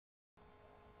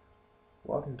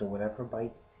Welcome to Whatever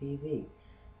Bites TV.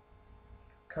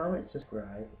 Comment,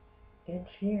 subscribe, and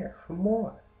share for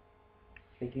more.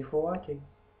 Thank you for watching.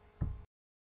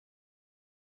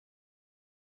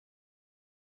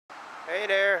 Hey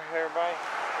there, everybody.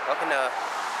 Welcome to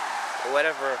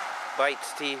Whatever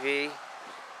Bites TV.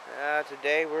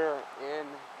 Today we're in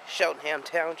Cheltenham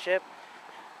Township.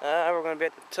 We're going to be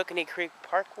at the Tookany Creek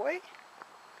Parkway.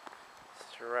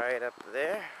 It's right up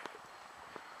there.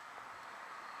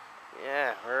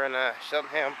 Yeah, we're in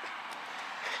Cheltenham.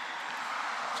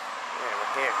 Yeah,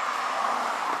 we're here.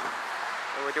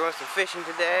 And we're doing some fishing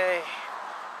today.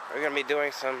 We're going to be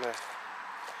doing some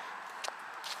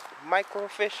micro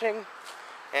fishing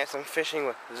and some fishing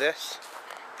with this.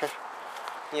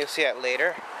 You'll see that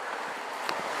later.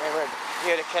 And we're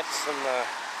here to catch some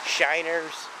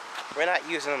shiners. We're not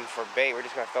using them for bait. We're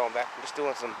just gonna throw them back. I'm just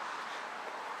doing some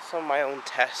of my own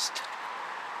test.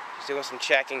 Just doing some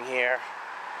checking here.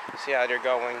 See how they're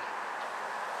going.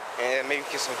 And maybe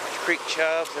get some creek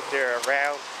chubs if they're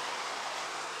around.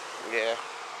 Yeah.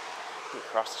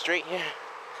 Across the street here.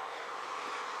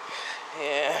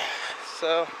 Yeah.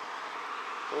 So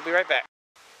we'll be right back.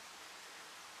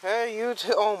 Hey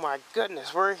YouTube, oh my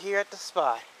goodness, we're here at the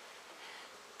spot.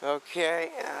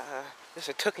 Okay, this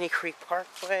is Tookany Creek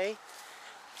Parkway.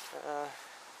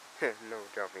 No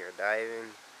jumping or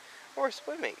diving or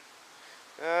swimming.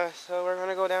 So we're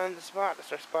gonna go down the spot.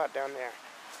 That's our spot down there.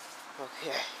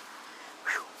 Okay.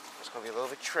 Whew. It's gonna be a little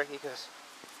bit tricky because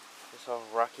it's all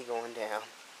rocky going down.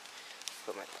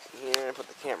 Put my here and put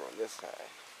the camera on this side.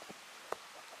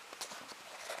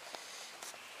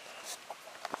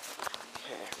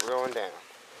 Okay, we're going down.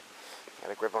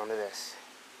 Gotta grip onto this.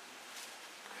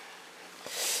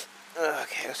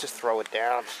 Okay, let's just throw it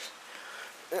down.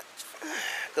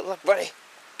 Good luck, buddy.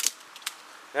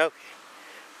 Okay,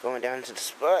 going down to the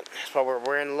spot. That's why we're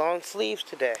wearing long sleeves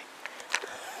today.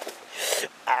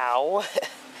 Ow.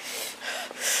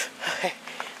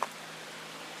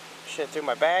 Should have threw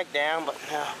my bag down, but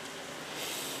no.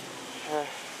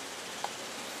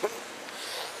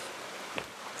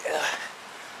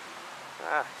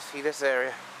 See this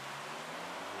area.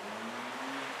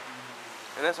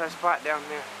 And that's our spot down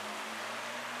there.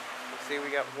 You see we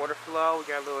got water flow, we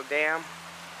got a little dam.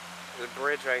 There's a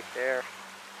bridge right there.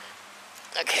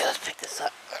 Okay, let's pick this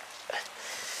up.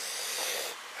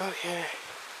 Okay.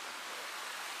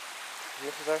 And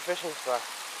this is our fishing spot.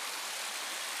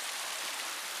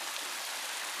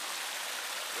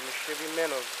 And there should be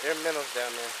minnows. There are minnows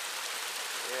down there.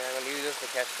 Yeah, I'm gonna use this to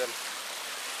catch them.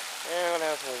 And I'm gonna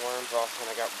have some worms also,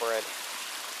 and I got bread.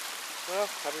 Well,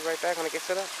 I'll be right back when it gets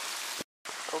set up.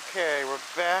 Okay, we're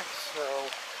back, so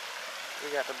we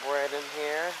got the bread in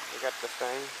here. We got the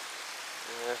thing.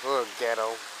 There's a little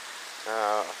ghetto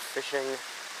fishing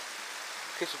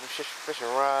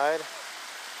rod.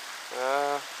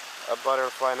 A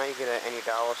butterfly net you get at any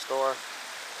dollar store.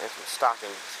 And some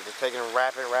stockings. So they're taking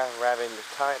wrapping, and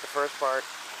just tie it the first part.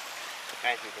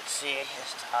 As you can see,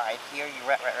 it's tied here. You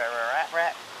wrap.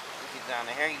 If you down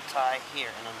here, you tie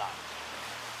here in a knot.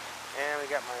 And we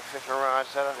got my fishing rod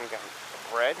set up. We got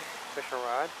bread, fishing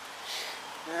rod.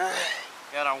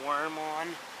 Got a worm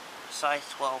on, size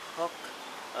 12 hook,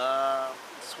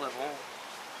 swivel,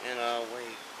 and a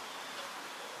weight.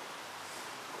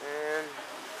 And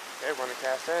okay, we're gonna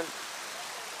cast in.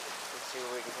 Let's see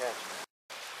what we can catch.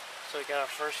 So we got our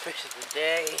first fish of the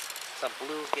day. It's a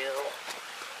bluegill.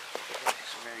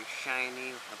 It's very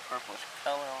shiny with a purplish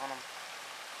color on them.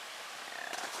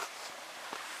 Yeah.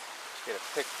 Let's get a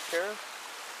picture.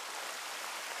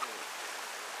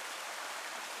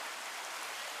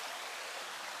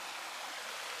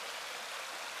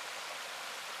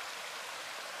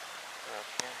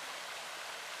 Okay.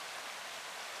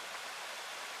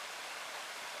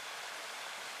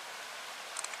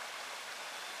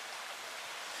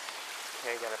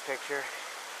 Okay, got a picture.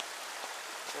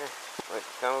 Wait,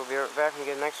 then we'll be right back and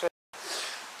get the next fish.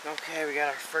 Okay, we got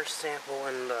our first sample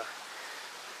in the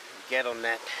ghetto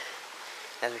net,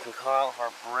 as we can call it,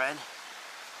 our bread.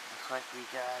 Looks like we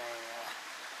got a,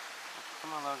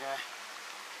 come on little guy.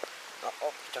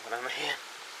 Oh, jumping on my hand.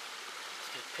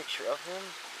 Let's get a picture of him.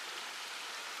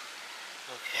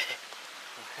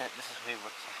 Okay, this is what he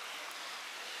looks like.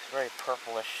 Very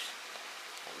purplish.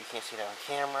 You can't see that on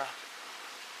camera.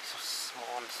 He's so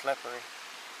small and slippery.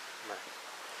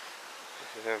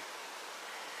 This is him.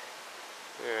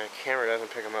 Yeah, camera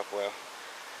doesn't pick him up well.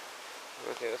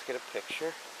 Okay, let's get a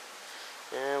picture.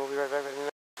 And we'll be right back with you.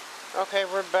 Okay,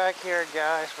 we're back here,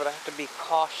 guys, but I have to be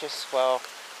cautious while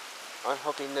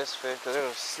unhooking this fish because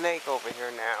there's a snake over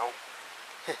here now.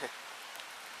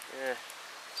 Yeah.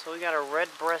 So we got a red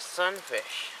breast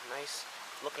sunfish. Nice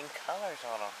looking colors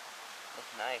on them. Look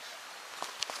nice.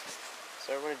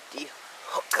 So we're gonna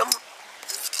de-hook them.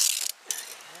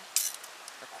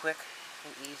 A quick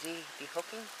and easy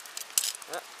de-hooking.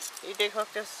 Oh, you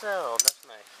de-hooked this cell. That's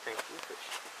nice. Thank you, fish.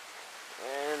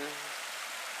 And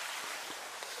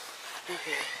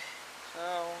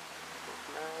so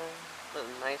little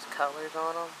nice colors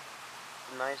on them.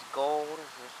 Nice gold.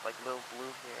 Just like little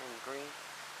blue here and green.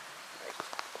 Nice.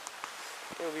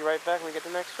 We'll be right back when we get the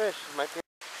next fish. Might be.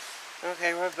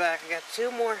 Okay, we're back. We got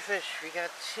two more fish. We got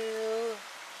two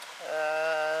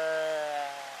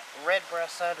red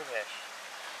breast sunfish.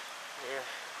 Yeah,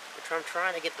 I'm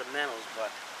trying to get the minnows,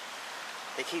 but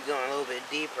they keep going a little bit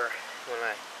deeper when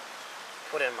I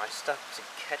put in my stuff to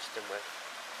catch them with.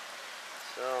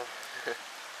 So,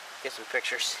 get some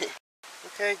pictures.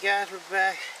 Okay, guys, we're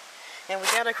back, and we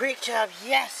got a creek chop.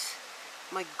 Yes,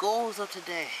 my goals of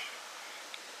today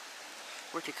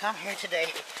were to come here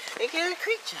today and get a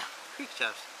creek chop. Creek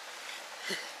chops.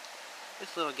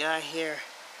 This little guy here,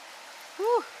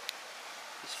 whew,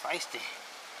 he's feisty.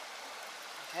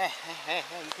 Hey,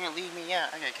 you can't leave me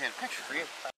out. I gotta get a picture for you.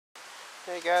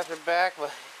 Hey guys, we're back,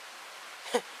 but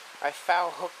I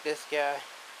foul hooked this guy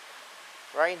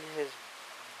right in his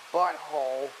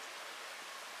butthole.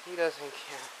 He doesn't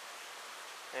care,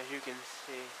 as you can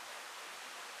see.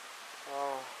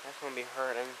 Oh, that's gonna be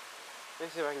hurting. Let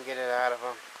me see if I can get it out of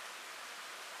him.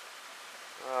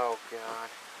 Oh God.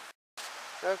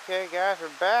 Okay guys, we're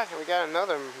back and we got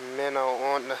another minnow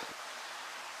on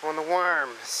the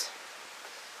worms.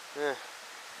 Yeah,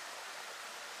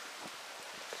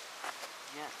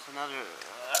 it's another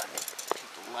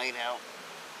take the light out.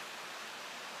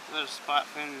 Another spot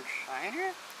fin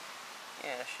shiner?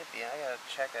 Yeah, it should be. I gotta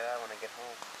check it out when I get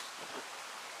home.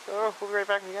 So we'll be right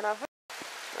back and get our fish.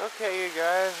 Okay you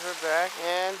guys, we're back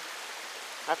and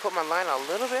I put my line a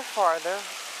little bit farther.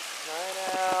 Right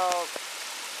out.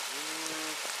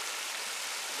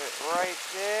 Right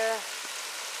there.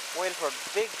 Waiting for a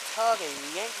big tug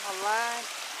and yank my line.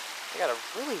 I got a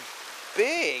really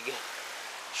big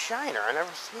shiner. I've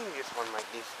never seen this one like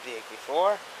this big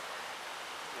before.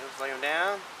 Let's lay him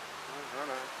down.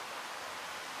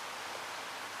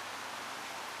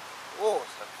 Oh,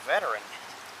 it's a veteran.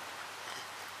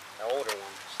 The older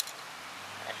ones.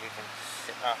 As you can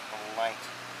sit off the light.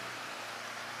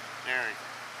 There we go.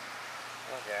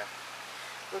 Okay.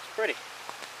 Looks pretty.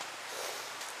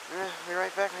 Be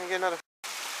right back when we get another.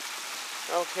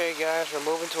 Okay guys, we're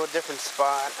moving to a different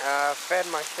spot. Fed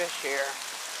my fish here.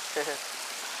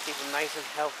 Keep them nice and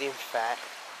healthy and fat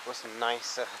with some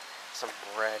nice, some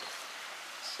bread.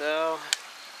 So,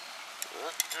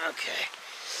 okay.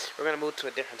 We're gonna move to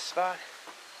a different spot.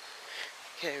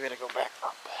 Okay, we're gonna go back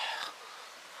up.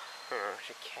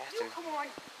 Should cast him. Come on.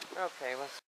 Okay,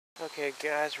 okay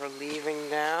guys, we're leaving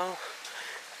now.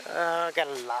 I got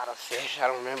a lot of fish. I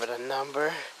don't remember the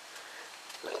number.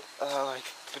 Like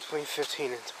between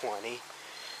 15 and 20.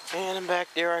 And I'm back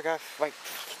there. I got like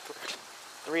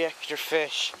 3 extra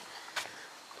fish.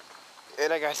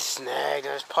 And I got snagged.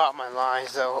 I just popped my line.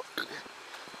 So,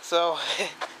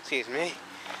 excuse me.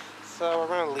 So we're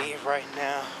gonna leave right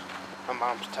now. My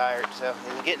mom's tired, so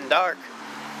it's getting dark.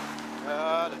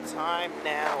 The time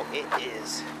now it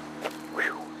is.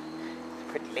 Whew,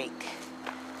 pretty late.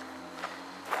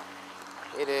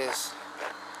 It is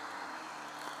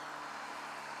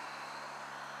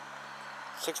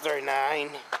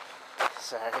 6:39.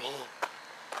 Sorry.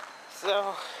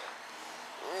 So,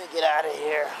 I'm gonna get out of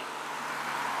here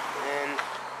and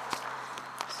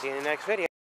see you in the next video.